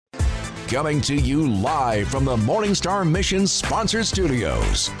Coming to you live from the Morningstar Mission sponsored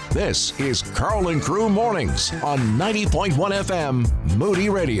studios. This is Carl and Crew Mornings on 90.1 FM Moody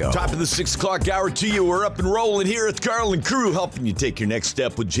Radio. Top of the 6 o'clock hour to you. We're up and rolling here at Carl and Crew, helping you take your next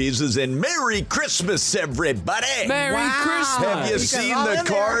step with Jesus. And Merry Christmas, everybody. Merry Christmas. Have you seen the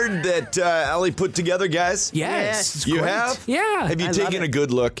card that Allie put together, guys? Yes. You have? Yeah. Have you taken a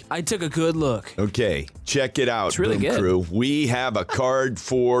good look? I took a good look. Okay, check it out, It's really Boom good. Crew. We have a card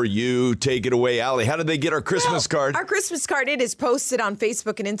for you. Take it away, Allie. How did they get our Christmas card? Our Christmas card, it is posted on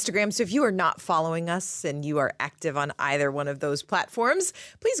Facebook and Instagram. So if you are not following us and you are active on either one of those platforms,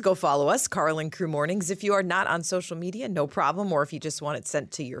 please go follow us, Carl and Crew Mornings. If you are not on social media, no problem. Or if you just want it sent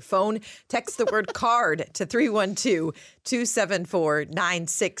to your phone, text the word card to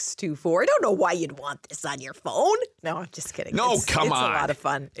 312-274-9624. I don't know why you'd want this on your phone. No, I'm just kidding. No, come on. It's a lot of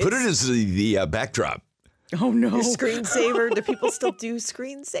fun. Put it as the backdrop. Oh, no. Your screensaver. Do people still do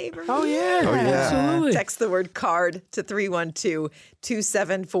screensaver? Oh, yeah. Absolutely. Text the word card to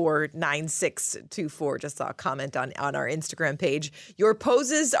 312-274-9624. Just saw a comment on our Instagram page. Your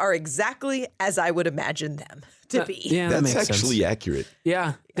poses are exactly as I would imagine them to be. Yeah, that That's makes actually sense. accurate.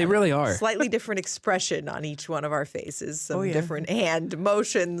 Yeah, they really are. Slightly different expression on each one of our faces. Some different hand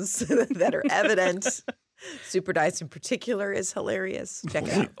motions that are evident. Super Dice in particular is hilarious. Check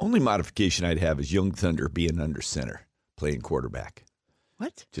it out. Only modification I'd have is Young Thunder being under center, playing quarterback.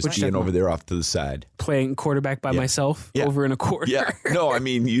 What? Just being over there off to the side. Playing quarterback by myself over in a corner. Yeah. No, I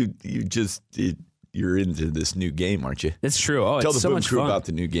mean, you're into this new game, aren't you? That's true. Oh, Tell it's the so Boom much Crew fun. about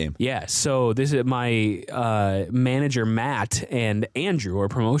the new game. Yeah, so this is my manager, Matt, and Andrew, our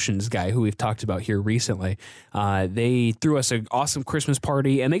promotions guy, who we've talked about here recently. They threw us an awesome Christmas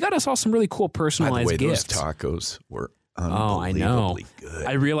party, and they got us all some really cool By personalized the way, gifts. those tacos were Oh, I know. unbelievably good.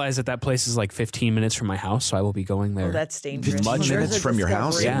 I realize that place is like 15 minutes from my house, so I will be going there. Oh, that's dangerous. 15 Much minutes There's a from your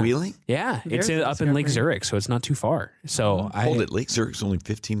house discovery. in Wheeling? Yeah, it's There's a up in Lake discovery. Zurich, so it's not too far. So Hold it. Lake Zurich's only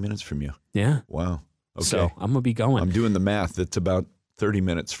 15 minutes from you. Yeah. Wow. Okay. So I'm gonna be going. I'm doing the math. That's about 30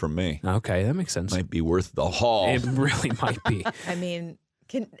 minutes from me. Okay, that makes sense. Might be worth the haul. It really might be. I mean,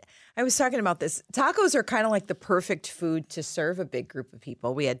 I was talking about this. Tacos are kind of like the perfect food to serve a big group of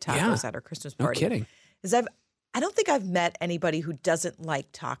people. We had tacos Yeah. at our Christmas No party. kidding. I don't think I've met anybody who doesn't like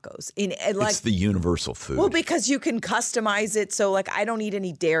tacos. It's the universal food. Well, because you can customize it. So, like, I don't eat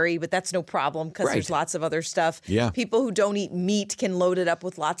any dairy, but that's no problem because Right. there's lots of other stuff. Yeah. People who don't eat meat can load it up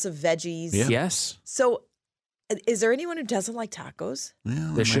with lots of veggies. Yeah. Yes. So, is there anyone who doesn't like tacos? Well, there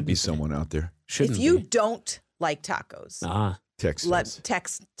There should should be be. someone out there. Shouldn't If you be. don't like tacos, Text let us.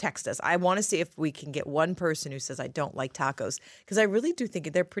 text us. I want to see if we can get one person who says I don't like tacos because I really do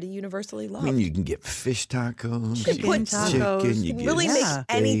think they're pretty universally I loved. mean, you can get fish tacos. You can you put get tacos. chicken. you You can get really make Yeah.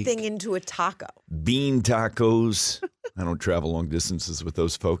 anything steak, into a taco. bean tacos. I don't travel long distances with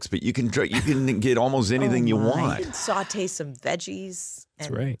those folks, but you can get almost anything you You want. can saute some veggies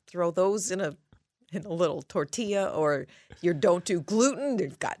and right. throw those in a little tortilla, or you don't do gluten.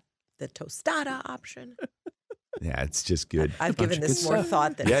 You've got the tostada option. Yeah, it's just good. I've bunch given of this good more stuff.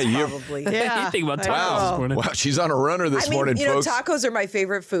 thought than Yeah, it's you- probably. Yeah. You think about I tacos know. this morning. Wow, she's on a runner this I mean, morning, folks. tacos are my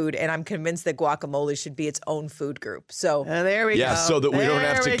favorite food, and I'm convinced that guacamole should be its own food group. So, There we go. Yeah, so that we don't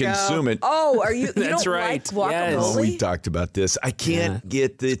have There to we go. consume it. oh, are you? You That's don't right. like guacamole? Yes. Oh, we talked about this. I can't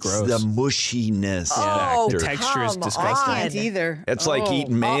get the gross. mushiness Oh, factor. texture is come disgusting. on. Can't either. It's like Oh,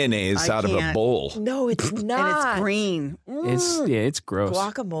 eating mayonnaise I out of a can't. bowl. No, it's not. And it's green. It's gross.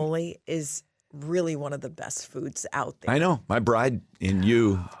 Guacamole is really one of the best foods out there. I know. My bride and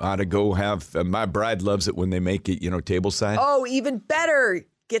you ought to go have. My bride loves it when they make it, table side. Oh, even better.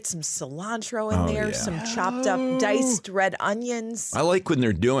 Get some cilantro in Oh, there, yeah. some chopped up diced red onions. I like when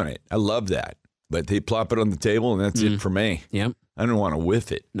they're doing it. I love that. But they plop it on the table, and that's it for me. Yep. I don't want to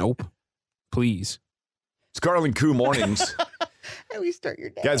whiff it. Nope. Please. It's Carl and Crew Mornings. How we start your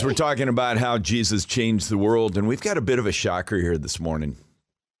day. Guys, we're talking about how Jesus changed the world, and we've got a bit of a shocker here this morning.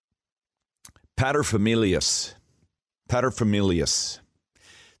 Paterfamilias. Paterfamilias.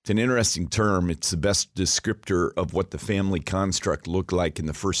 It's an interesting term. It's the best descriptor of what the family construct looked like in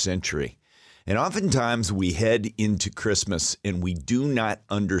the first century. And oftentimes we head into Christmas and we do not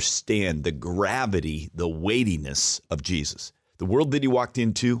understand the gravity, the weightiness of Jesus. The world that he walked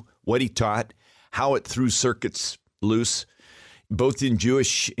into, what he taught, how it threw circuits loose, both in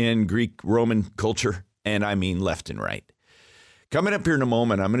Jewish and Greek Roman culture, and I mean left and right. Coming up here in a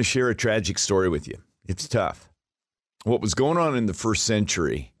moment, I'm going to share a tragic story with you. It's tough. What was going on in the first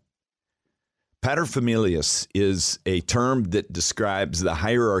century, paterfamilias is a term that describes the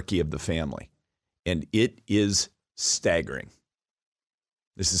hierarchy of the family, and it is staggering.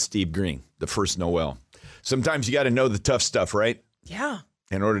 This is Steve Green, the first Noel. Sometimes you got to know the tough stuff, right? Yeah.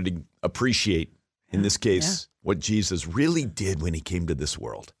 in order to appreciate, in this case, what Jesus really did when he came to this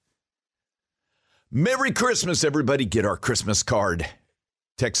world. Merry Christmas, everybody. Get our Christmas card.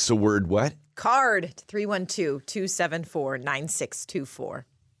 Text the word what? Card to 312-274-9624.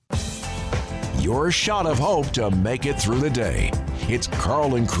 Your shot of hope to make it through the day. It's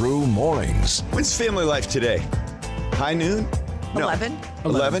Carl and Crew Mornings. When's family life today? High noon? No. 11.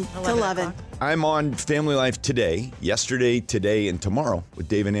 11? It's 11. I'm on Family Life today, yesterday, today, and tomorrow with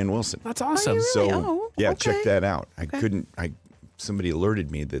Dave and Ann Wilson. That's awesome. really? So, Oh, yeah, okay. check that out. Somebody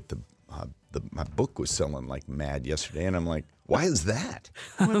alerted me that my book was selling like mad yesterday, and I'm like, why is that?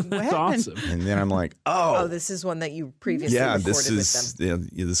 What That's happened? awesome. And then I'm like, Oh, this is one that you previously recorded with them.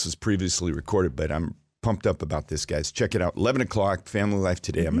 this was previously recorded, but I'm pumped up about this, guys. Check it out. 11 o'clock, Family Life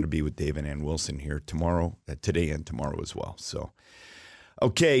today. I'm going to be with Dave and Ann Wilson here tomorrow, today and tomorrow as well. So,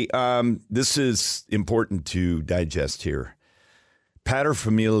 okay, this is important to digest here.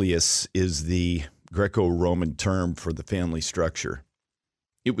 Paterfamilias is the Greco-Roman term for the family structure.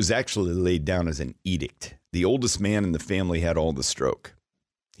 It was actually laid down as an edict. The oldest man in the family had all the stroke.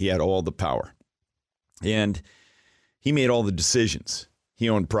 He had all the power. And he made all the decisions. He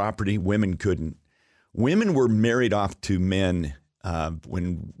owned property. Women couldn't. Women were married off to men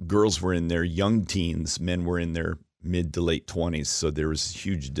when girls were in their young teens. Men were in their mid to late 20s. So there was a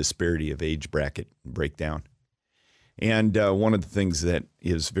huge disparity of age bracket breakdown. And one of the things that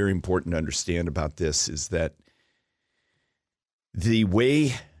is very important to understand about this is that the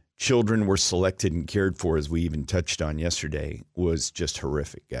way children were selected and cared for, as we even touched on yesterday, was just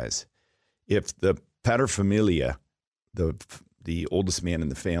horrific, guys. If the paterfamilia, the oldest man in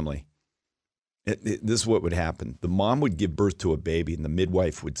the family, this is what would happen. The mom would give birth to a baby, and the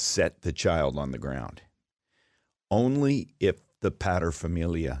midwife would set the child on the ground. Only if the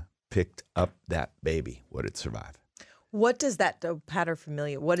paterfamilia picked up that baby would it survive. What does that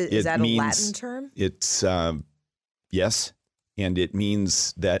paterfamilias? What is that means, a Latin term? It's yes, and it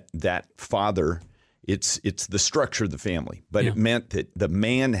means that father. It's the structure of the family, but it meant that the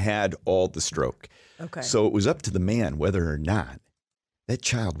man had all the stroke. Okay. So it was up to the man whether or not that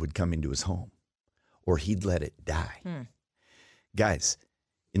child would come into his home, or he'd let it die. Guys,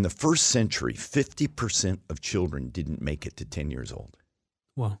 in the first century, 50% of children didn't make it to 10 years old.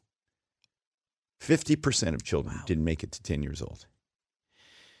 Wow. 50% of children didn't make it to 10 years old.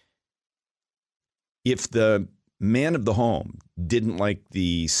 If the man of the home didn't like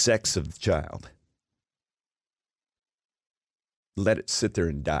the sex of the child, let it sit there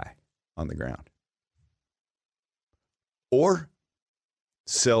and die on the ground. Or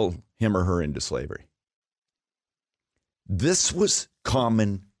sell him or her into slavery. This was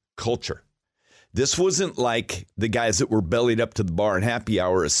common culture. This wasn't like the guys that were bellied up to the bar and happy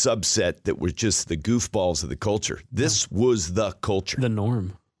hour, a subset that were just the goofballs of the culture. This was the culture. The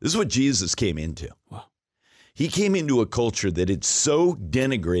norm. This is what Jesus came into. Wow. He came into a culture that had so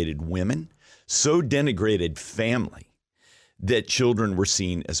denigrated women, so denigrated family, that children were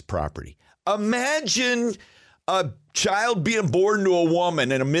seen as property. Imagine a child being born to a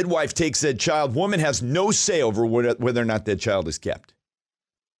woman and a midwife takes that child. Woman has no say over whether or not that child is kept.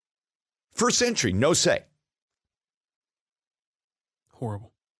 First century, no say.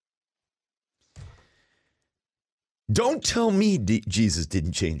 Horrible. Don't tell me Jesus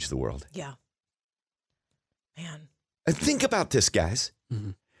didn't change the world. Yeah. Man. And think about this, guys. Mm-hmm.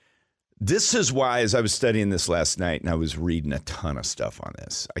 This is why, as I was studying this last night, and I was reading a ton of stuff on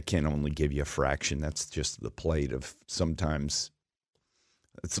this, I can't only give you a fraction. That's just the plate of sometimes,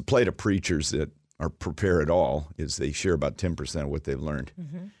 it's the plate of preachers that are prepare it all, is they share about 10% of what they've learned.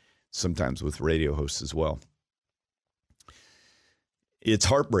 Mm-hmm. Sometimes with radio hosts as well. It's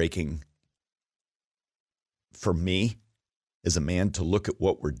heartbreaking for me as a man to look at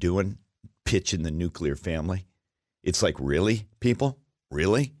what we're doing, pitching the nuclear family. It's like, really, people?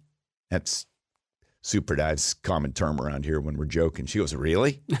 Really? That's Super Dive's common term around here when we're joking. She goes,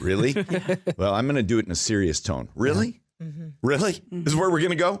 really? Really? Well, I'm going to do it in a serious tone. Really? Mm-hmm. Really? Mm-hmm. This is where we're going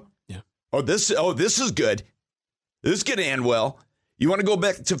to go? Yeah. Oh, this is good. This is going to end well. You want to go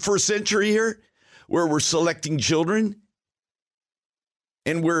back to first century here where we're selecting children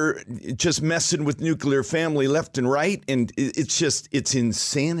and we're just messing with nuclear family left and right? And it's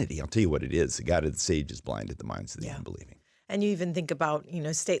insanity. I'll tell you what it is. The God of the sage is blinded the minds of the unbelieving. And you even think about,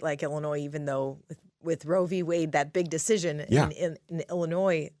 a state like Illinois, even though with Roe v. Wade, that big decision in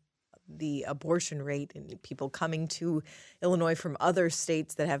Illinois, the abortion rate and people coming to Illinois from other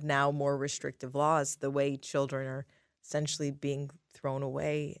states that have now more restrictive laws, the way children are essentially being thrown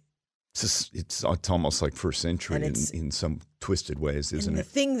away. It's almost like first century in some twisted ways, isn't it? The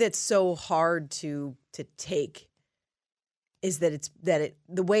thing that's so hard to take is that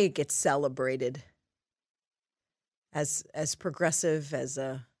the way it gets celebrated as progressive as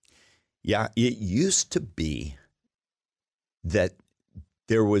a. Yeah, it used to be that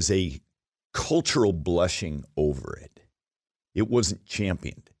there was a cultural blushing over it. It wasn't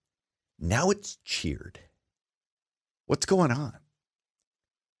championed. Now it's cheered. What's going on?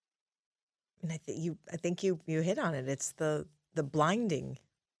 And I think you hit on it. It's the blinding,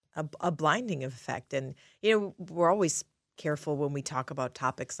 a blinding effect. And we're always careful when we talk about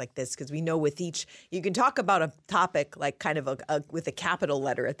topics like this because we know with each you can talk about a topic like kind of with a capital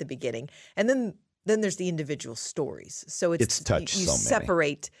letter at the beginning, and then there's the individual stories. So it's touched you so many.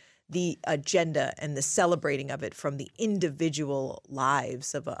 separate the agenda and the celebrating of it from the individual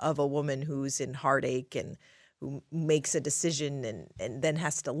lives of a woman who's in heartache and who makes a decision and then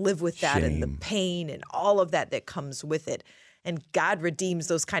has to live with that and the pain and all of that comes with it. And God redeems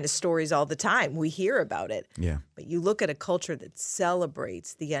those kind of stories all the time. We hear about it. Yeah. But you look at a culture that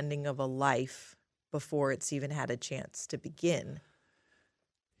celebrates the ending of a life before it's even had a chance to begin.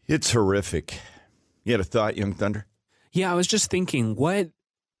 It's horrific. You had a thought, Young Thunder? Yeah, I was just thinking,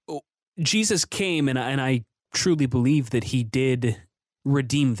 Jesus came, and I truly believe that he did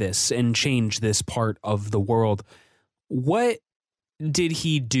redeem this and change this part of the world. What did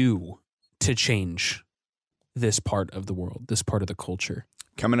he do to change this part of the world, this part of the culture?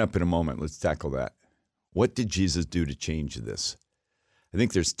 Coming up in a moment, let's tackle that. What did Jesus do to change this? I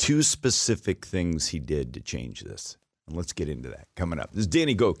think there's two specific things he did to change this. And let's get into that coming up. This is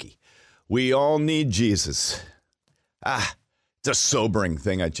Danny Gokey. We all need Jesus. It's a sobering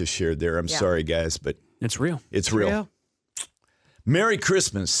thing I just shared there. I'm sorry, guys, but it's real. It's real. Merry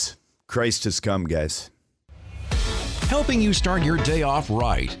Christmas. Christ has come, guys. Helping you start your day off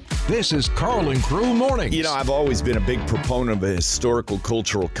right. This is Carl and Crew Mornings. You know, I've always been a big proponent of a historical,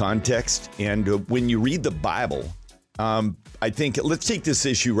 cultural context. And when you read the Bible, I think let's take this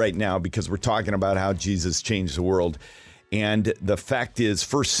issue right now because we're talking about how Jesus changed the world. And the fact is,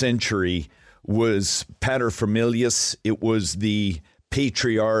 first century was paterfamilias. It was the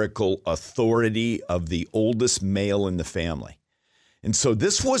patriarchal authority of the oldest male in the family. And so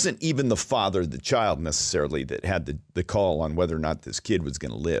this wasn't even the father of the child necessarily that had the call on whether or not this kid was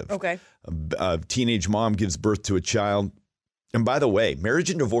going to live. Okay. A teenage mom gives birth to a child. And by the way, marriage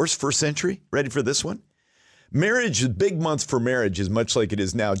and divorce, first century, ready for this one? Marriage, big month for marriage is much like it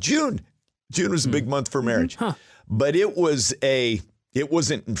is now. June was a big month for marriage. Huh. But it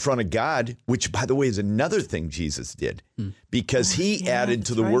wasn't in front of God, which, by the way, is another thing Jesus did, because he added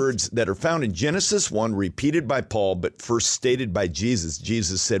to the words that are found in Genesis 1, repeated by Paul, but first stated by Jesus.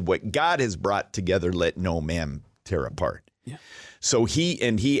 Jesus said, what God has brought together, let no man tear apart. Yeah. So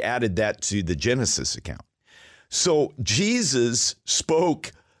he added that to the Genesis account. So Jesus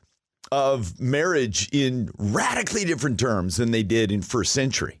spoke of marriage in radically different terms than they did in first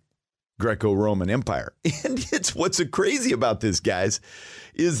century Greco-Roman Empire. And it's what's so crazy about this, guys,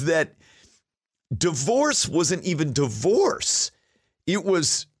 is that divorce wasn't even divorce. It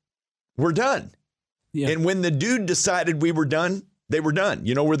was, we're done. Yeah. And when the dude decided we were done, they were done.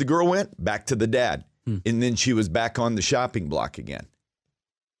 You know where the girl went? Back to the dad. And then she was back on the shopping block again.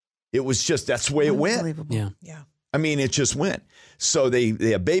 It was just, that's the way it went. Yeah. I mean, it just went. So they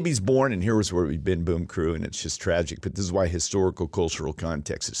have babies born, and here's where we've been, Boom Crew, and it's just tragic. But this is why historical, cultural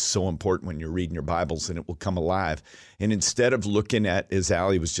context is so important when you're reading your Bibles, and it will come alive. And instead of looking at, as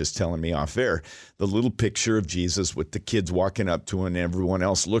Allie was just telling me off air, the little picture of Jesus with the kids walking up to him and everyone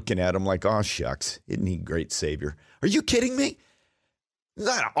else looking at him like, oh, shucks, isn't he a great Savior? Are you kidding me? It's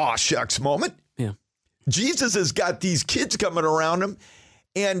not an aw shucks moment. Yeah. Jesus has got these kids coming around him,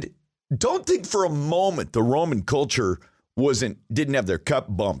 and don't think for a moment the Roman culture didn't have their cup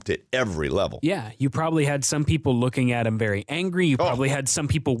bumped at every level. Yeah, you probably had some people looking at him very angry. You probably had some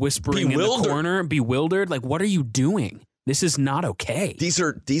people whispering in the corner, bewildered, like, what are you doing? This is not okay. These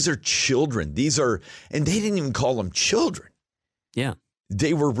are children. And they didn't even call them children. Yeah.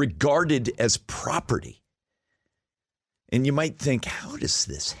 They were regarded as property. And you might think, how does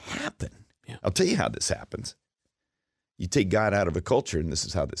this happen? Yeah. I'll tell you how this happens. You take God out of a culture, and this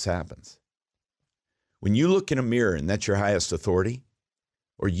is how this happens. When you look in a mirror and that's your highest authority,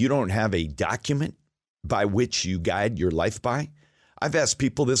 or you don't have a document by which you guide your life by, I've asked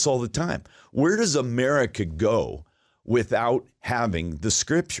people this all the time. Where does America go without having the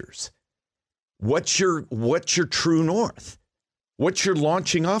scriptures? What's your true north? What's your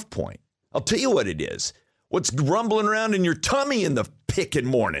launching off point? I'll tell you what it is. What's rumbling around in your tummy in the picking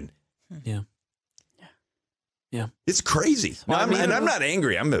morning? Yeah. Yeah. It's crazy. Well, And I'm not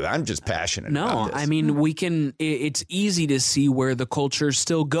angry. I'm just passionate about this. I mean, it's easy to see where the culture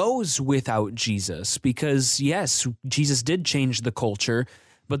still goes without Jesus because, yes, Jesus did change the culture,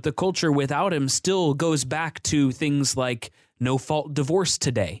 but the culture without him still goes back to things like no-fault divorce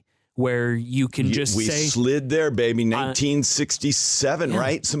today, where you can We say... slid there, baby. 1967,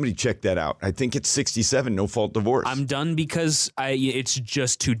 right? Somebody check that out. I think it's 67, no-fault divorce. I'm done because it's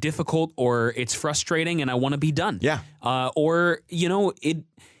just too difficult or it's frustrating and I want to be done. Yeah.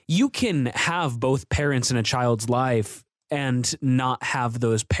 You can have both parents in a child's life and not have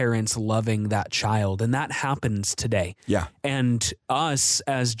those parents loving that child. And that happens today. Yeah. And us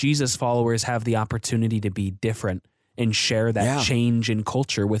as Jesus followers have the opportunity to be different and share that change in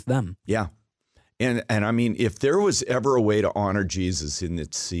culture with them. Yeah. And I mean, if there was ever a way to honor Jesus in this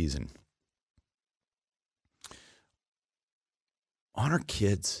season, honor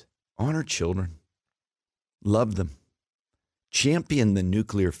kids, honor children, love them, champion the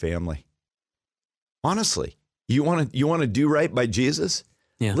nuclear family. Honestly, you want to do right by Jesus?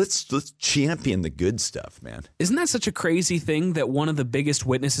 Yeah. Let's champion the good stuff, man. Isn't that such a crazy thing that one of the biggest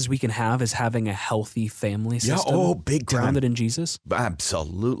witnesses we can have is having a healthy family system? Oh, big time. Grounded in Jesus?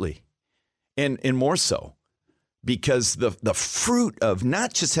 Absolutely. And more so because the fruit of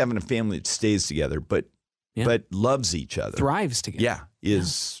not just having a family that stays together, but loves each other. Thrives together. Yeah,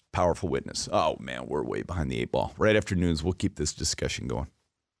 is powerful witness. Oh, man, we're way behind the 8 ball. Right after news, we'll keep this discussion going.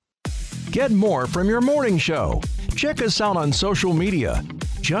 Get more from your morning show. Check us out on social media.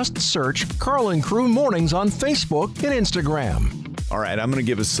 Just search Carl and Crew Mornings on Facebook and Instagram. All right, I'm going to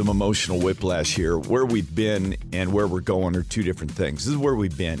give us some emotional whiplash here. Where we've been and where we're going are two different things. This is where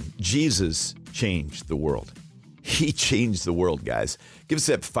we've been. Jesus changed the world. He changed the world, guys. Give us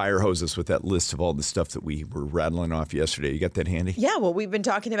that fire hose us with that list of all the stuff that we were rattling off yesterday. You got that handy? Yeah, well, we've been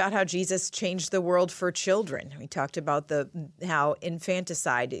talking about how Jesus changed the world for children. We talked about how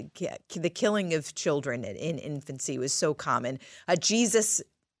infanticide, the killing of children in infancy was so common. Jesus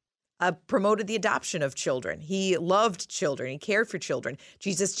promoted the adoption of children. He loved children. He cared for children.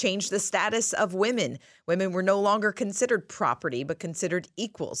 Jesus changed the status of women. Women were no longer considered property, but considered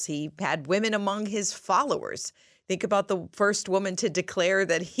equals. He had women among his followers. Think about the first woman to declare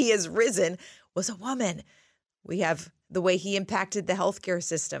that he has risen was a woman. We have the way he impacted the healthcare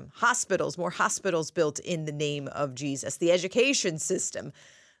system, hospitals, more hospitals built in the name of Jesus, the education system.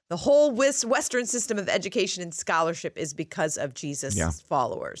 The whole Western system of education and scholarship is because of Jesus'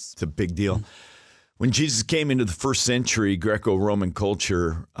 followers. It's a big deal. When Jesus came into the first century, Greco-Roman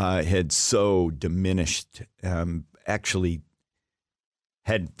culture had so diminished, actually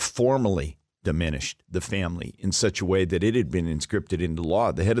had formally diminished the family in such a way that it had been inscripted into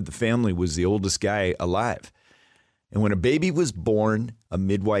law. The head of the family was the oldest guy alive. And when a baby was born, a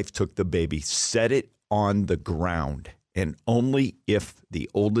midwife took the baby, set it on the ground, and only if the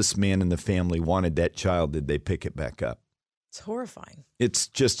oldest man in the family wanted that child did they pick it back up. It's horrifying. It's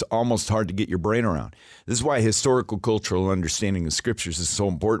just almost hard to get your brain around. This is why historical cultural understanding of scriptures is so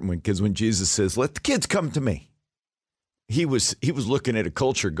important, because when Jesus says, "Let the kids come to me," he was looking at a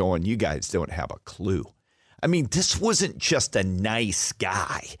culture going, "You guys don't have a clue." I mean, this wasn't just a nice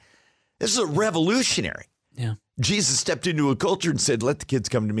guy. This is a revolutionary. Yeah. Jesus stepped into a culture and said, "Let the kids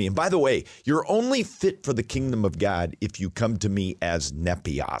come to me." And by the way, you're only fit for the kingdom of God if you come to me as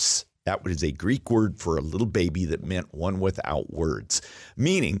nepios. That was a Greek word for a little baby that meant one without words,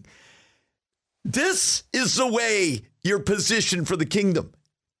 meaning this is the way you're positioned for the kingdom.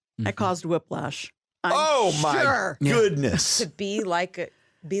 That caused whiplash. I'm my sure. goodness. To be like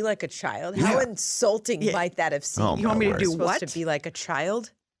a child. How insulting might that have seemed? Oh, You want me to do Supposed what? to be like a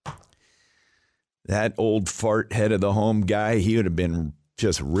child? That old fart head of the home guy, he would have been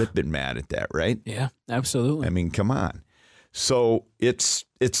just ripping mad at that, right? Yeah, absolutely. I mean, come on. So it's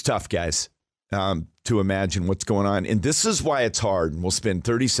tough, guys, to imagine what's going on. And this is why it's hard. And we'll spend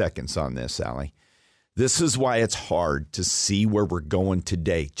 30 seconds on this, Allie. This is why it's hard to see where we're going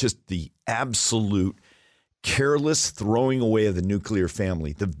today. Just the absolute careless throwing away of the nuclear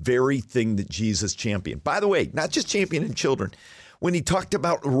family, the very thing that Jesus championed. By the way, not just championing children. When he talked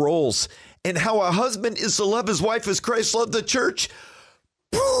about roles and how a husband is to love his wife as Christ loved the church,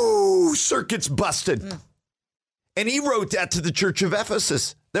 boo, circuits busted. And he wrote that to the church of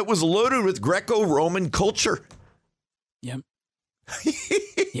Ephesus that was loaded with Greco-Roman culture. Yep.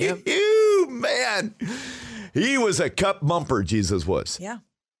 Yep. Man, he was a cup bumper, Jesus was. Yeah.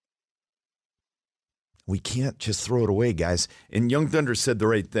 We can't just throw it away, guys. And Young Thunder said the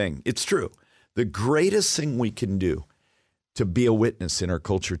right thing. It's true. The greatest thing we can do to be a witness in our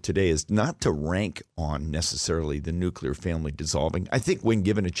culture today is not to rank on necessarily the nuclear family dissolving. I think when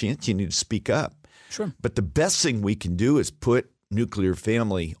given a chance, you need to speak up. Sure. But the best thing we can do is put nuclear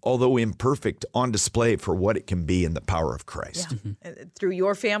family, although imperfect, on display for what it can be in the power of Christ. Through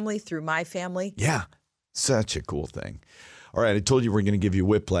your family, through my family. Yeah, such a cool thing. All right, I told you we're going to give you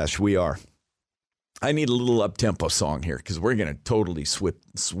whiplash. We are. I need a little up-tempo song here because we're going to totally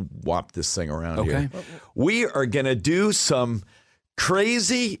swap this thing around here. We are going to do some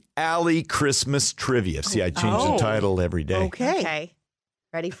Crazy Alley Christmas trivia. See, I change the title every day. Okay.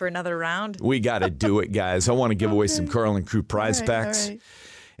 Ready for another round? We got to do it, guys. I want to give away some Carl and Crew prize packs. Right.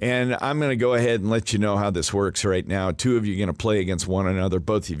 And I'm going to go ahead and let you know how this works right now. Two of you are going to play against one another.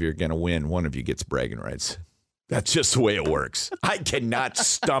 Both of you are going to win. One of you gets bragging rights. That's just the way it works. I cannot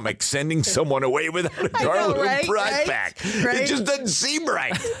stomach sending someone away without a Carl and Crew prize pack. Right? It just doesn't seem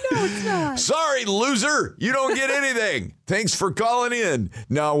right. No, it's not. Sorry, loser. You don't get anything. Thanks for calling in.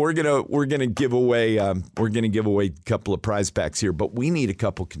 No, we're gonna give away a couple of prize packs here, but we need a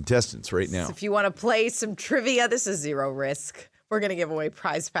couple contestants right now. So if you want to play some trivia, this is zero risk. We're going to give away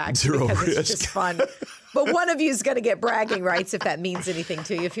prize packs Zero because risk. It's just fun. But one of you is going to get bragging rights if that means anything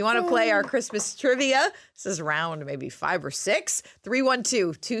to you. If you want to play our Christmas trivia, this is round maybe 5 or 6.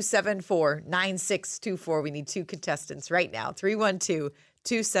 312-274-9624. We need 2 contestants right now.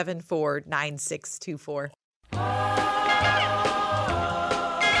 312-274-9624.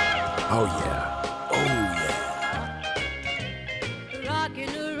 Oh, yeah. Rocking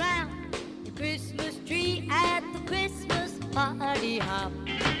around the Christmas tree at the Christmas party hop.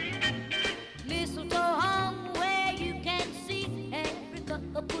 Mistletoe hung where you can see every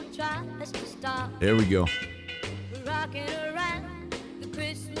couple tries to stop. There we go. Rocking around the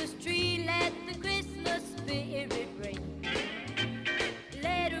Christmas tree, let the Christmas spirit ring.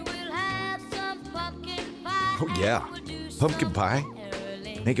 Later we'll have some pumpkin pie. Oh, yeah. We'll do Pumpkin some pie.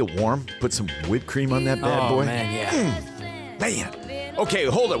 caroling. Make it warm. Put some whipped cream on that bad boy. Man, yeah. Man. Okay,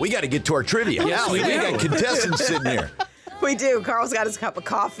 hold it. We got to get to our trivia. Yeah, we we do. got contestants sitting here. We do. Carl's got his cup of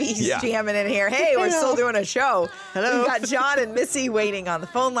coffee. He's Yeah. jamming in here. Hey, we're still doing a show. Hello. We've got John and Missy waiting on the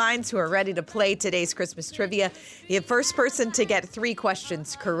phone lines who are ready to play today's Christmas trivia. The first person to get 3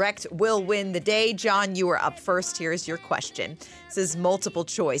 questions correct will win the day. John, you are up first. Here's your question. This is multiple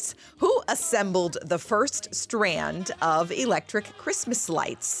choice. Who assembled the first strand of electric Christmas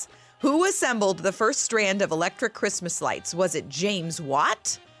lights? Who assembled the first strand of electric Christmas lights? Was it James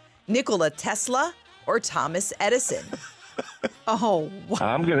Watt, Nikola Tesla, or Thomas Edison? Oh,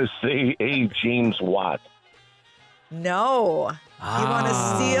 I'm going to say A. James Watt. No. You want to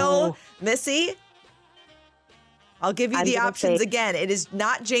steal, Missy? I'll give you I'm the gonna options say- again. It is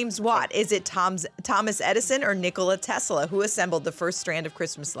not James Watt. Is it Thomas Edison or Nikola Tesla who assembled the first strand of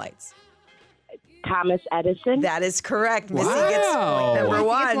Christmas lights? Thomas Edison. That is correct. Missy gets point number Missy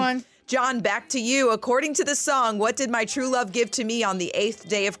one. gets one. John, back to you. According to the song, what did my true love give to me on the 8th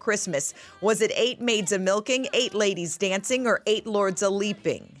day of Christmas? Was it 8 maids a-milking, 8 ladies dancing, or 8 lords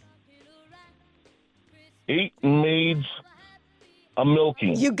a-leaping? 8 maids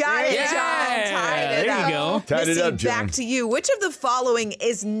a-milking. You got it, Yeah, John. Tied it there up. you go. Tied it Missy, up, John. back to you. Which of the following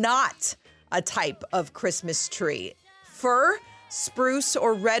is not a type of Christmas tree? Fir, spruce,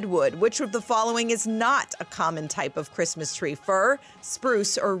 or redwood? Which of the following is not a common type of Christmas tree? Fir,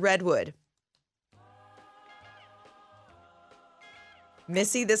 spruce, or redwood?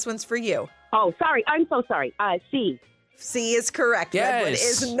 Missy, this one's for you. Oh, sorry. I'm so sorry. C. C is correct. Redwood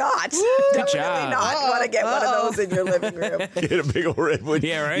Yes. is not. Good Definitely job. not. Want to get one of those in your living room. Get a big old redwood.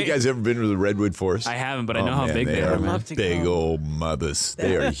 Yeah, right? You guys ever been to the redwood forest? I haven't, but I know how man, big they are. are, man. love to Big go. old mothers.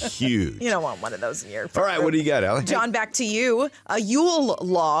 They are huge. You don't want one of those in your All right, what do you got, Allie? John, back to you. A Yule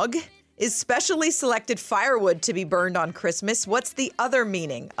log is specially selected firewood to be burned on Christmas. What's the other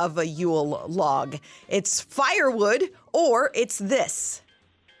meaning of a Yule log? It's firewood or it's this.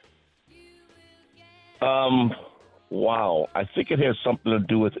 Wow. I think it has something to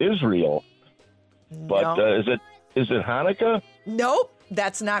do with Israel. But No. is it Hanukkah? Nope,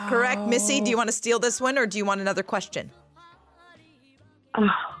 that's not correct. Missy, do you want to steal this one or do you want another question? Oh,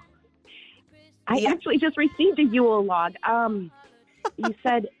 I Yeah. actually just received a Yule log. You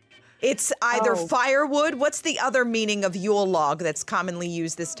said It's either Oh. firewood. What's the other meaning of Yule log that's commonly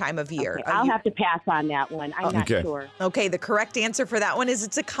used this time of year? okay, I'll have to pass on that one. I'm not Okay. sure. Okay, the correct answer for that one is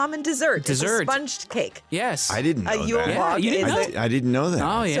it's a common dessert. Dessert. It's a sponge cake. Yes. I didn't know A Yule that. log you didn't is know? I didn't know that.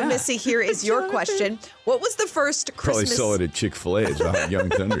 Oh, yeah. So, Missy, here is your question. What was the first Probably Christmas? saw it at Chick-fil-A as a young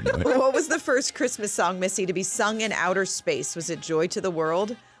Thunder. What was the first Christmas song, Missy, to be sung in outer space? Was it "Joy to the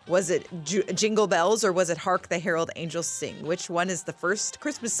World"? Was it Jingle Bells, or was it "Hark the Herald Angels Sing"? Which one is the first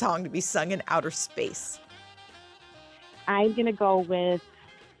Christmas song to be sung in outer space? I'm going to go with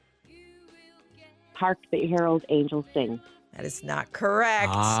Hark the Herald Angels Sing. That is not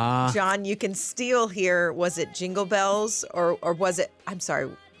correct. Ah. John, you can steal here. Was it Jingle Bells or was it, I'm sorry,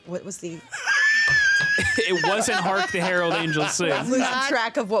 what was the... It wasn't Hark the Herald Angels Sing. I'm losing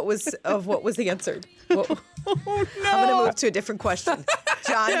track of what was the answer. I'm going to move to a different question.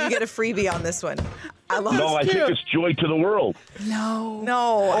 John, you get a freebie on this one. I lost. No, I think it's Joy to the World. No.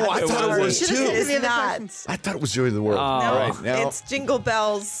 Oh, I thought it was It too. is not. I thought it was Joy of the World. No, All right, now, it's Jingle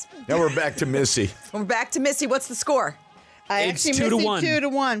Bells. now we're back to Missy. We're back to Missy. What's the score? It's 2-1.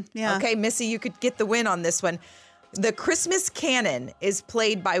 2-1. Yeah. Okay, Missy, you could get the win on this one. The Christmas canon is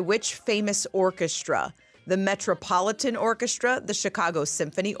played by which famous orchestra? The Metropolitan Orchestra, the Chicago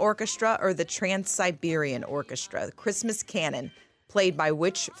Symphony Orchestra, or the Trans-Siberian Orchestra? The Christmas canon played by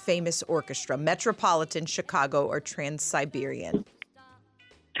which famous orchestra? Metropolitan, Chicago, or Trans-Siberian?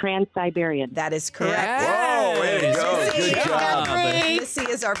 Trans-Siberian. That is correct. Yes. Whoa, way to go. Good job. Missy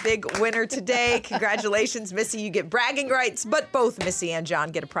is our big winner today. Congratulations, Missy. You get bragging rights, but both Missy and John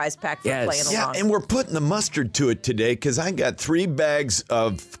get a prize pack for Yes. playing Yeah, along. and we're putting the mustard to it today because I got 3 bags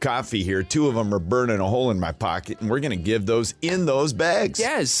of coffee here. 2 of them are burning a hole in my pocket, and we're going to give those in those bags.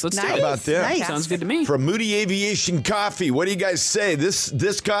 Yes, let's do Nice. it. How about them? Nice. Sounds good to me. From Moody Aviation Coffee. What do you guys say?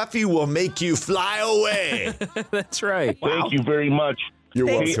 This coffee will make you fly away. That's right. Thank you very much. You're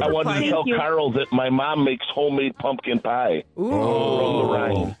Thanks Hey, I welcome. wanted to Thank tell you. Carol that my mom makes homemade pumpkin pie from the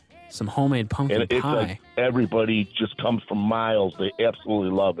Rhine. Some homemade pumpkin And it's pie. like everybody just comes from miles. They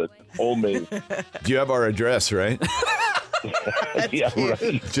absolutely love it. Homemade. Do you have our address, right? Yeah,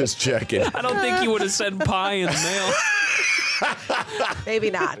 right. Just checking. I don't think you would have said pie in the mail. Maybe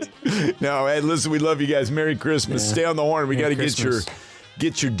not. No, hey, listen, we love you guys. Merry Christmas. Stay on the horn. We got Merry to Christmas.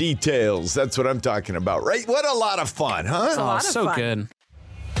 get your details. That's what I'm talking about, right? What a lot of fun, huh? Oh, lot of so fun. good.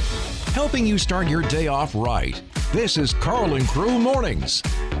 Helping you start your day off right. This is Carl and Crew Mornings.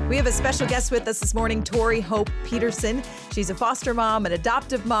 We have a special guest with us this morning, Tori Hope Peterson. She's a foster mom, an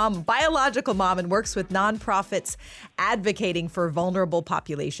adoptive mom, biological mom, and works with nonprofits advocating for vulnerable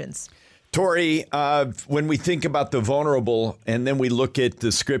populations. Tori, when we think about the vulnerable and then we look at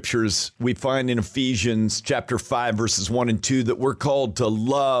the scriptures, we find in Ephesians chapter 5, verses 1 and 2 that we're called to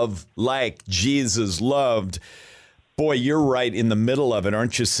love like Jesus loved. Boy, you're right in the middle of it,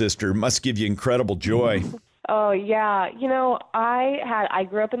 aren't you, sister? It must give you incredible joy. Oh, yeah. You know, I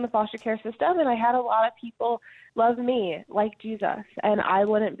grew up in the foster care system, and I had a lot of people love me like Jesus, and I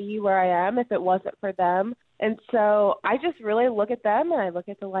wouldn't be where I am if it wasn't for them. And so I just really look at them, and I look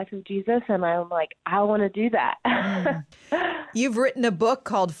at the life of Jesus, and I'm like, I want to do that. You've written a book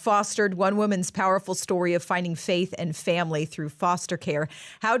called Fostered, One Woman's Powerful Story of Finding Faith and Family Through Foster Care.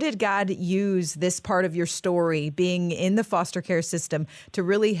 How did God use this part of your story, being in the foster care system, to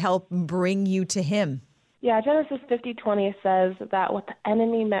really help bring you to Him? Yeah, Genesis 50:20 says that what the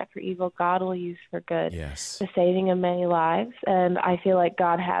enemy meant for evil, God will use for good. Yes. The saving of many lives. And I feel like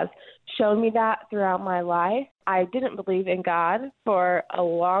God has shown me that throughout my life. I didn't believe in God for a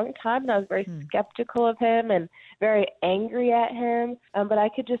long time, and I was very skeptical of Him and very angry at Him. But I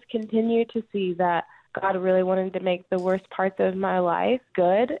could just continue to see that God really wanted to make the worst parts of my life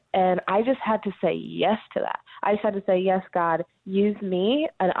good, and I just had to say yes to that. I just had to say, yes, God, use me,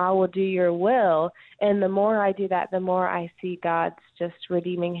 and I will do your will. And the more I do that, the more I see God's just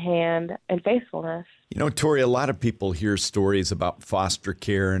redeeming hand and faithfulness. You know, Tori, a lot of people hear stories about foster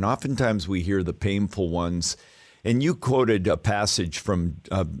care, and oftentimes we hear the painful ones. And you quoted a passage from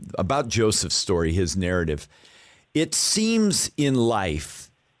about Joseph's story, his narrative. It seems in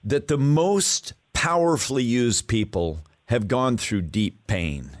life that the most powerfully used people have gone through deep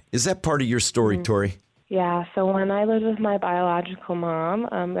pain. Is that part of your story, Tori? Yeah, so when I lived with my biological mom,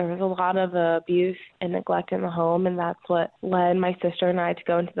 there was a lot of abuse and neglect in the home, and that's what led my sister and I to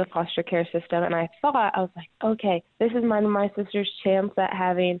go into the foster care system. And I was like, okay, this is my sister's chance at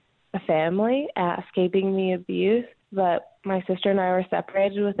having a family, at escaping the abuse. But my sister and I were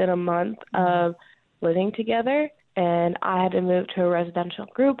separated within a month of living together, and I had to move to a residential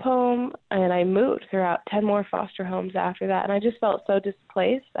group home, and I moved throughout 10 more foster homes after that, and I just felt so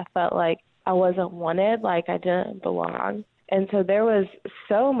displaced. I felt like I wasn't wanted, like I didn't belong. And so there was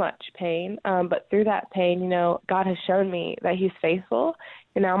so much pain, but through that pain, you know, God has shown me that He's faithful.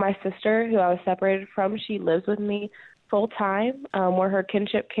 And now my sister, who I was separated from, she lives with me full time. We're her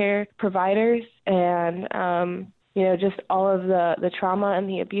kinship care providers, and, you know, just all of the trauma and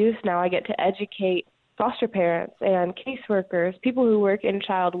the abuse. Now I get to educate foster parents and caseworkers, people who work in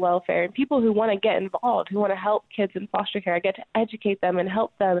child welfare, and people who want to get involved, who want to help kids in foster care. I get to educate them and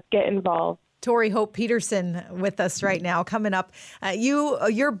help them get involved. Tori Hope Peterson with us right now. Coming up,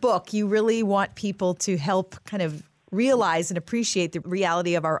 your book, you really want people to help kind of realize and appreciate the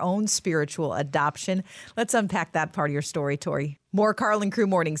reality of our own spiritual adoption. Let's unpack that part of your story, Tori. More Carl and Crew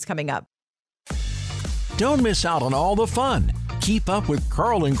Mornings coming up. Don't miss out on all the fun. Keep up with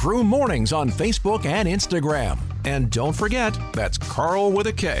Carl and Crew Mornings on Facebook and Instagram. And don't forget, that's Carl with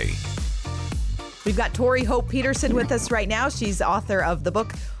a K. We've got Tori Hope Peterson with us right now. She's author of the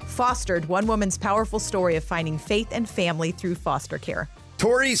book Fostered, One Woman's Powerful Story of Finding Faith and Family Through Foster Care.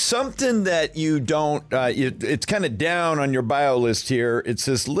 Tori, something that you don't, it's kind of down on your bio list here. It's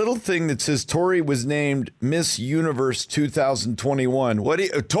this little thing that says Tori was named Miss Universe 2021.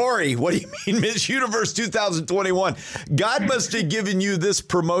 Tori, what do you mean Miss Universe 2021? God must have given you this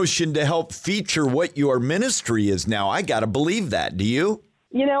promotion to help feature what your ministry is now. I got to believe that. Do you?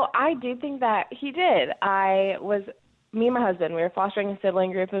 You know, I do think that he did. Me and my husband, we were fostering a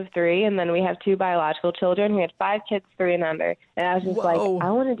sibling group of 3, and then we have 2 biological children. We had 5 kids, 3 and under. And I was just like, I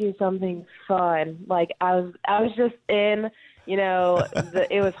want to do something fun. Like I was just in, you know,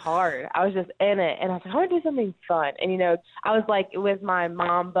 it was hard. I was just in it, and I was like, I want to do something fun. And, you know, I was like with my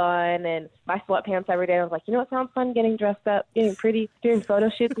mom bun and my sweatpants every day. I was like, you know what sounds fun? Getting dressed up, getting pretty, doing photo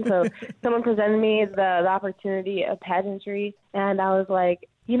shoots. And so someone presented me the opportunity of pageantry, and I was like,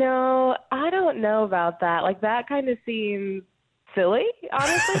 you know, I don't know about that. Like, that kind of seems silly,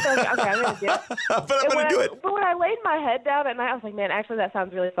 honestly. So I was like, okay, I'm going to do it. But I'm going to do it. But when I laid my head down at night, I was like, man, actually, that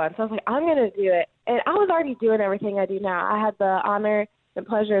sounds really fun. So I was like, I'm going to do it. And I was already doing everything I do now. I had the honor and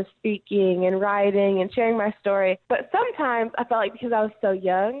pleasure of speaking and writing and sharing my story. But sometimes I felt like because I was so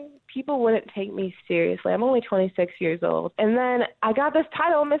young, people wouldn't take me seriously. I'm only 26 years old. And then I got this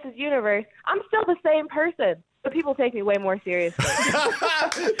title, Mrs. Universe. I'm still the same person, but people take me way more seriously.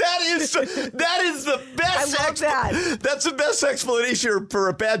 That is the best. I love that. That's the best explanation for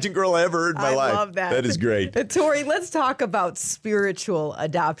a pageant girl I ever heard in my life. I love that. That is great. Tori, let's talk about spiritual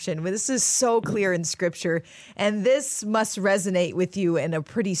adoption. This is so clear in Scripture, and this must resonate with you in a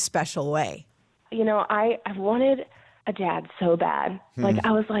pretty special way. You know, I wanted a dad so bad. Like,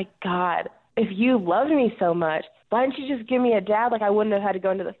 I was like, God, if you loved me so much, why didn't you just give me a dad? Like, I wouldn't have had to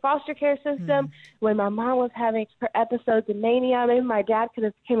go into the foster care system. When my mom was having her episodes of mania, maybe my dad could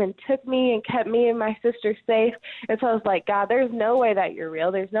have came and took me and kept me and my sister safe. And so I was like, God, there's no way that you're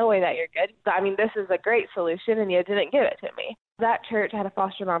real. There's no way that you're good. I mean, this is a great solution, and you didn't give it to me. That church had a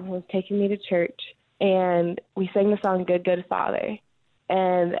foster mom who was taking me to church, and we sang the song Good, Good Father.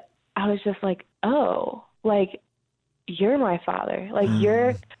 And I was just like, oh, like, you're my father. Like,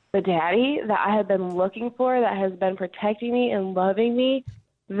 you're the daddy that I have been looking for, that has been protecting me and loving me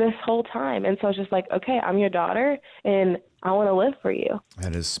this whole time. And so it's just like, okay, I'm your daughter, and I want to live for you.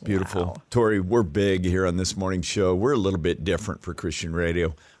 That is beautiful. Wow. Tori, we're big here on this morning show. We're a little bit different for Christian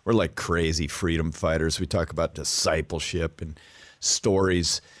radio. We're like crazy freedom fighters. We talk about discipleship and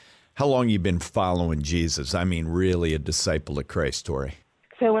stories. How long you been following Jesus? I mean, really a disciple of Christ, Tori.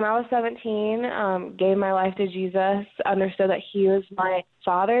 So when I was 17, gave my life to Jesus, understood that he was my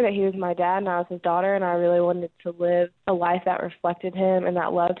father, that he was my dad, and I was his daughter, and I really wanted to live a life that reflected him and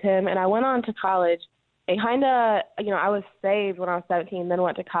that loved him. And I went on to college. And kind of, you know, I was saved when I was 17, then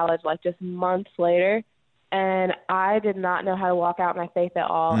went to college like just months later. And I did not know how to walk out my faith at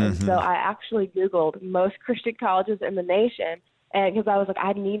all. And so I actually Googled most Christian colleges in the nation. And because I was like,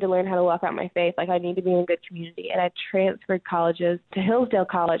 I need to learn how to walk out my faith. Like, I need to be in a good community. And I transferred colleges to Hillsdale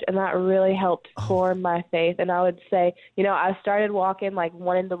College, and that really helped form my faith. And I would say, you know, I started walking, like,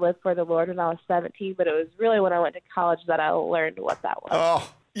 wanting to live for the Lord when I was 17, but it was really when I went to college that I learned what that was.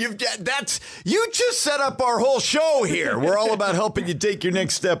 Oh, you just set up our whole show here. We're all about helping you take your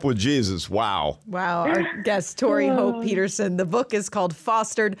next step with Jesus. Wow. Wow. Our guest, Tori Hope Peterson. The book is called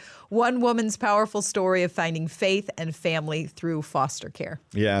Fostered, One Woman's Powerful Story of Finding Faith and Family Through Foster Care.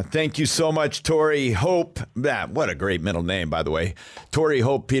 Yeah. Thank you so much, Tori Hope. What a great middle name, by the way. Tori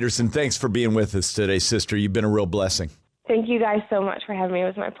Hope Peterson, thanks for being with us today, sister. You've been a real blessing. Thank you guys so much for having me. It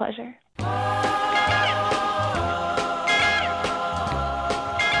was my pleasure.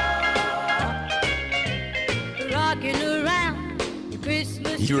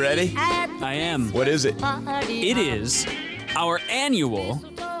 You ready? I am. What is it? It is our annual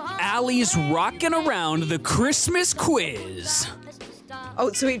Allie's Rockin' Around the Christmas Quiz.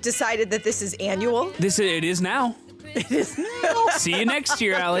 Oh, so we've decided that this is annual? It is now. It is now. See you next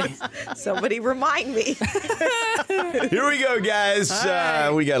year, Allie. Somebody remind me. Here we go, guys.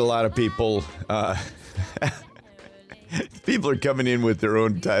 We got a lot of people. People are coming in with their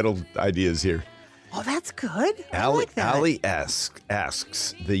own title ideas here. Oh, that's good. I Allie, like that. Allie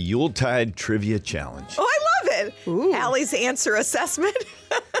asks the Yuletide Trivia Challenge. Oh, I love it. Allie's answer assessment.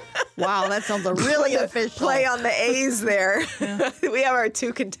 Wow, that sounds really official. Play on the A's there. We have our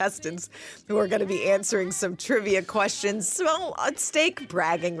two contestants who are going to be answering some trivia questions. Well, at stake,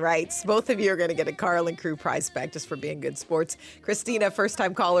 bragging rights. Both of you are going to get a Carl and Crew prize pack just for being good sports. Christina,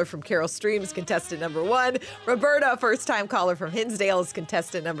 first-time caller from Carroll Streams, contestant number 1. Roberta, first-time caller from Hinsdale, is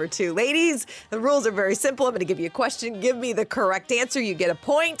contestant number 2. Ladies, the rules are very simple. I'm going to give you a question. Give me the correct answer. You get a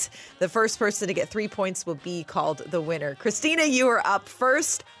point. The first person to get 3 points will be called the winner. Christina, you are up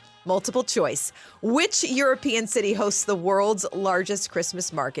first. Multiple choice. Which European city hosts the world's largest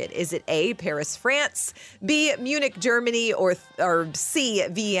Christmas market? Is it A, Paris, France, B, Munich, Germany, or C,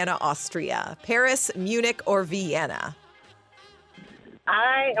 Vienna, Austria? Paris, Munich, or Vienna?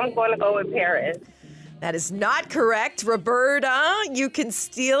 I am going to go with Paris. That is not correct. Roberta, you can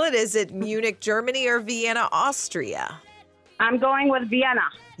steal it. Is it Munich, Germany, or Vienna, Austria? I'm going with Vienna.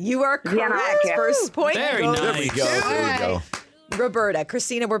 You are correct. Vienna. First point. Very goes nice. There we go. There we go. Roberta.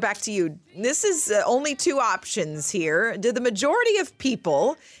 Christina, we're back to you. This is only 2 options here. Do the majority of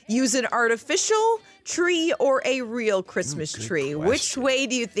people use an artificial tree or a real Christmas tree? question. Which way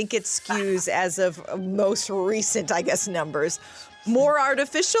do you think it skews as of most recent, I guess, numbers? More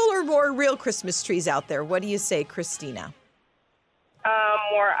artificial or more real Christmas trees out there? What do you say, Christina?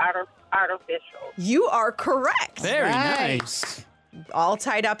 More artificial. You are correct. Very nice. All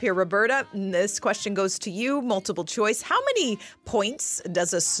tied up here, Roberta. This question goes to you, multiple choice. How many points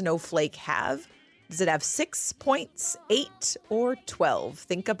does a snowflake have? Does it have 6 points, 8, or 12?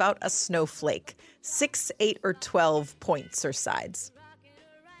 Think about a snowflake. 6, 8, or 12 points or sides.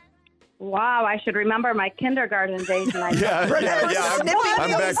 Wow, I should remember my kindergarten days. And Yeah.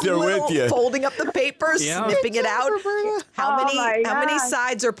 I'm back there with you. Folding up the paper, Yeah. snipping it out. How Oh, my many gosh.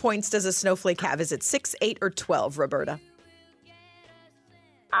 sides or points does a snowflake have? Is it 6, 8, or 12, Roberta?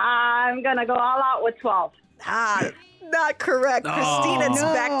 I'm going to go all out with 12. Not correct. Christina, it's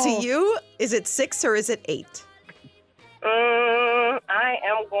back to you. Is it 6 or is it 8? I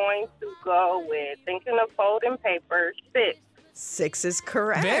am going to go with, thinking of folding paper, 6. 6 is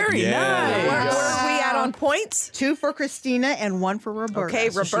correct. Very Yeah, nice. there you Where go. are we at on points? 2 for Christina and 1 for Roberta. Okay,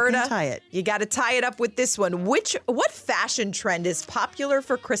 so she Roberta, can tie it. you got to tie it up with this one. What fashion trend is popular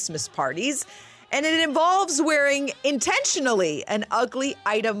for Christmas parties? And it involves wearing intentionally an ugly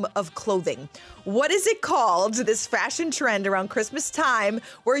item of clothing. What is it called, this fashion trend around Christmas time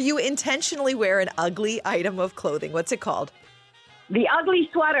where you intentionally wear an ugly item of clothing? What's it called? The ugly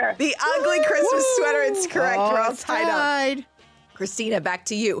sweater. The ugly Christmas sweater. It's correct. We're all it's tied up. Christina, back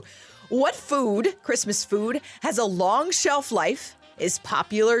to you. What food, Christmas food, has a long shelf life, is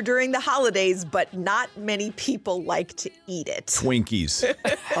popular during the holidays, but not many people like to eat it? Twinkies.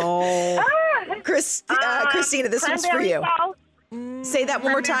 Christina, this one's for you. Say that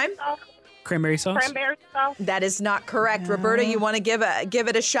one more time. Cranberry sauce? Cranberry sauce. That is not correct. Roberta, you want to give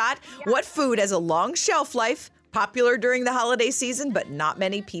it a shot? What food has a long shelf life, popular during the holiday season, but not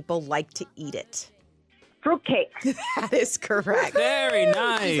many people like to eat it? Fruitcake. That is correct. Very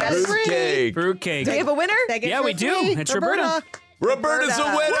nice. Fruitcake. Fruitcake. Do we have a winner? Yeah, we do. It's Roberta. Roberta's a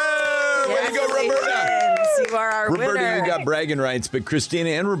winner. Way to go, Roberta. Congratulations. You are our Roberta, winner. you got bragging rights, but Christina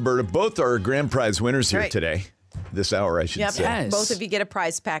and Roberta both are grand prize winners here Right. today. This hour, I should Yep. say. Yes. Both of you get a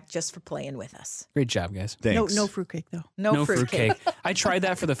prize pack just for playing with us. Great job, guys. Thanks. No fruitcake, though. No fruitcake. I tried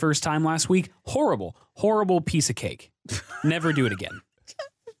that for the first time last week. Horrible piece of cake. Never do it again.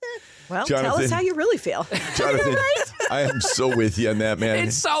 Well, tell us Jonathan. how you really feel. Jonathan, I am so with you on that, man.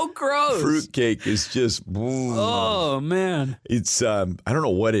 It's so gross. Fruitcake is just. Oh man. It's I don't know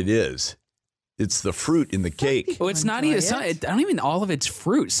what it is. It's the fruit in the cake. Well, it's not even. I don't even all of it's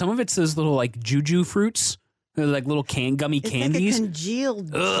fruit. Some of it's those little like juju fruits, they're like little gummy It's candies. like a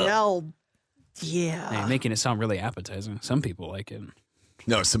congealed gel. Yeah. Hey, making it sound really appetizing. Some people like it.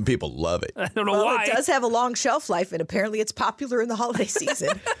 No, some people love it. I don't know Well, why. it does have a long shelf life, and apparently it's popular in the holiday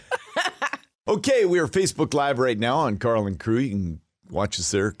season. Okay, we are Facebook Live right now on Carl and Crew. You can watch us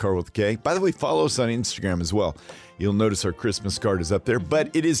there, Carl with K. By the way, follow us on Instagram as well. You'll notice our Christmas card is up there.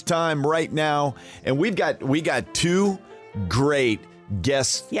 But it is time right now, and we got 2 great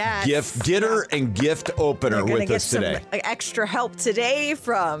guest Yes. gift getter and gift opener We're going to with get us some today. extra help today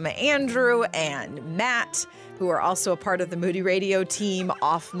from Andrew and Matt, who are also a part of the Moody Radio team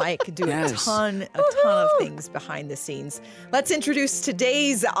off mic, doing Yes. a ton of things behind the scenes. Let's introduce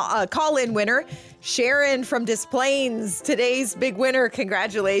today's call-in winner, Sharon from Des Plaines. Today's big winner.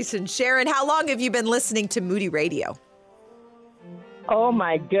 Congratulations, Sharon. How long have you been listening to Moody Radio? Oh,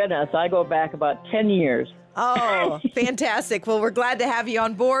 my goodness. I go back about 10 years. Oh, fantastic. Well, we're glad to have you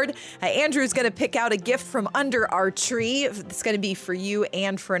on board. Andrew's going to pick out a gift from under our tree. It's going to be for you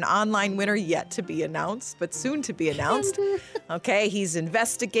and for an online winner yet to be announced, but soon to be announced. Okay, he's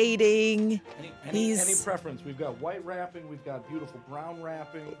investigating. Any preference? We've got white wrapping. We've got beautiful brown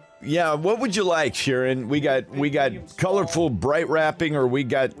wrapping. Yeah, what would you like, Sharon? We got colorful, bright wrapping, or we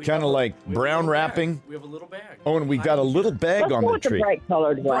got kind of like brown wrapping. We have a little bag. Oh, and we got a little bag on the tree. Bright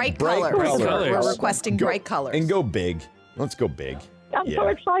colored one. Bright colors. We're requesting bright colors. And go big. Let's go big. I'm so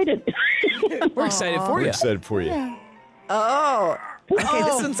excited. We're excited for We're you. excited for you. Oh, okay.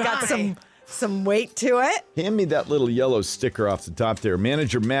 This one's got some weight to it. Hand me that little yellow sticker off the top there.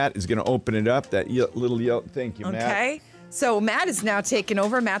 Manager Matt is going to open it up. That little yellow. Thank you, Matt. Okay. So Matt is now taken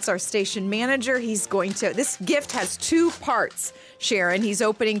over. Matt's our station manager. He's going to. This gift has 2 parts, Sharon. He's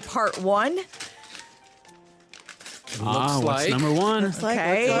opening part 1. What's number 1?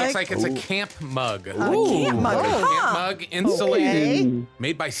 Okay. Looks like it's a camp mug. A camp mug. Camp mug insulated,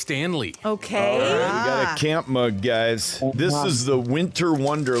 made by Stanley. Okay. We got a camp mug, guys. This is the Winter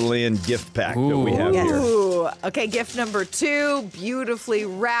Wonderland gift pack that we have here. Ooh. Okay, gift number 2, beautifully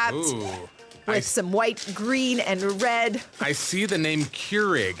wrapped with some white, green, and red. I see the name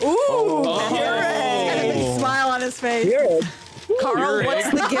Keurig. Ooh, Keurig. Got a big smile on his face. Carl,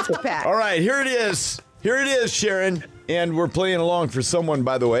 what's the gift pack? All right, here it is. Here it is, Sharon. And we're playing along for someone,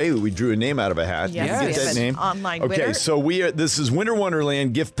 by the way, who we drew a name out of a hat. Yes, Did you get that name? Online okay, winner. so this is Winter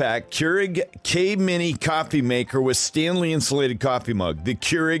Wonderland gift pack. Keurig K-Mini coffee maker with Stanley insulated coffee mug. The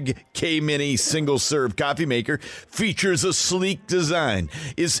Keurig K-Mini single-serve coffee maker features a sleek design,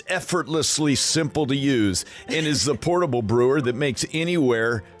 is effortlessly simple to use, and is the portable brewer that makes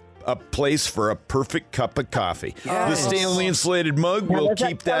anywhere a place for a perfect cup of coffee. The Stanley insulated mug will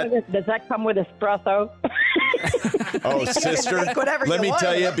keep that. Does that come with espresso? Oh, sister, whatever let you me want.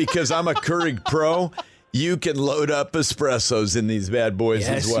 tell you, because I'm a Keurig pro, you can load up espressos in these bad boys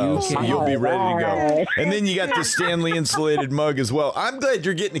Yes, as well. you So can. you'll be ready to go. Alright. And then you got the Stanley insulated mug as well. I'm glad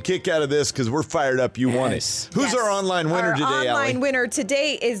you're getting a kick out of this because we're fired up. You won it. Who's our online winner today, Our Allie? online winner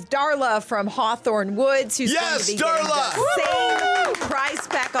today is Darla from Hawthorne Woods, who's Yes, going to be getting Darla! the same prize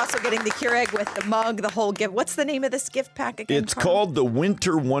pack, also getting the Keurig with the mug, the whole gift. What's the name of this gift pack again? It's Carl? called the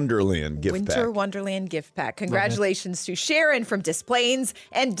Winter Wonderland gift Winter pack. Wonderland gift pack. Congratulations to Sharon from Des Plaines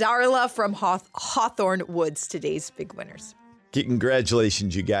and Darla from Hawthorne Woods, today's big winners.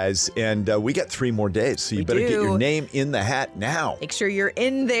 Congratulations, you guys. And we got 3 more days, so you better get your name in the hat now. Make sure you're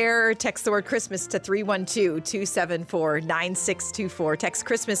in there. Text the word Christmas to 312-274-9624. Text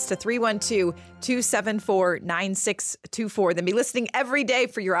Christmas to 312-274-9624. Then be listening every day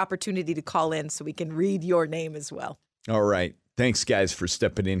for your opportunity to call in so we can read your name as well. All right. Thanks, guys, for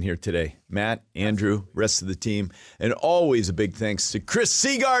stepping in here today. Matt, Andrew, rest of the team. And always a big thanks to Chris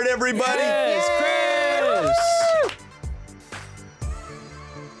Seagard, everybody. Yes, Chris!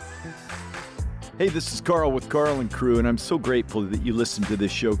 Hey, this is Carl with Carl and Crew, and I'm so grateful that you listened to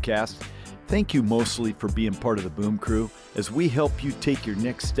this showcast. Thank you mostly for being part of the Boom Crew. As we help you take your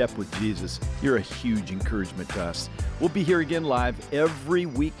next step with Jesus, you're a huge encouragement to us. We'll be here again live every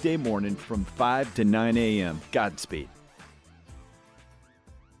weekday morning from 5 to 9 a.m. Godspeed.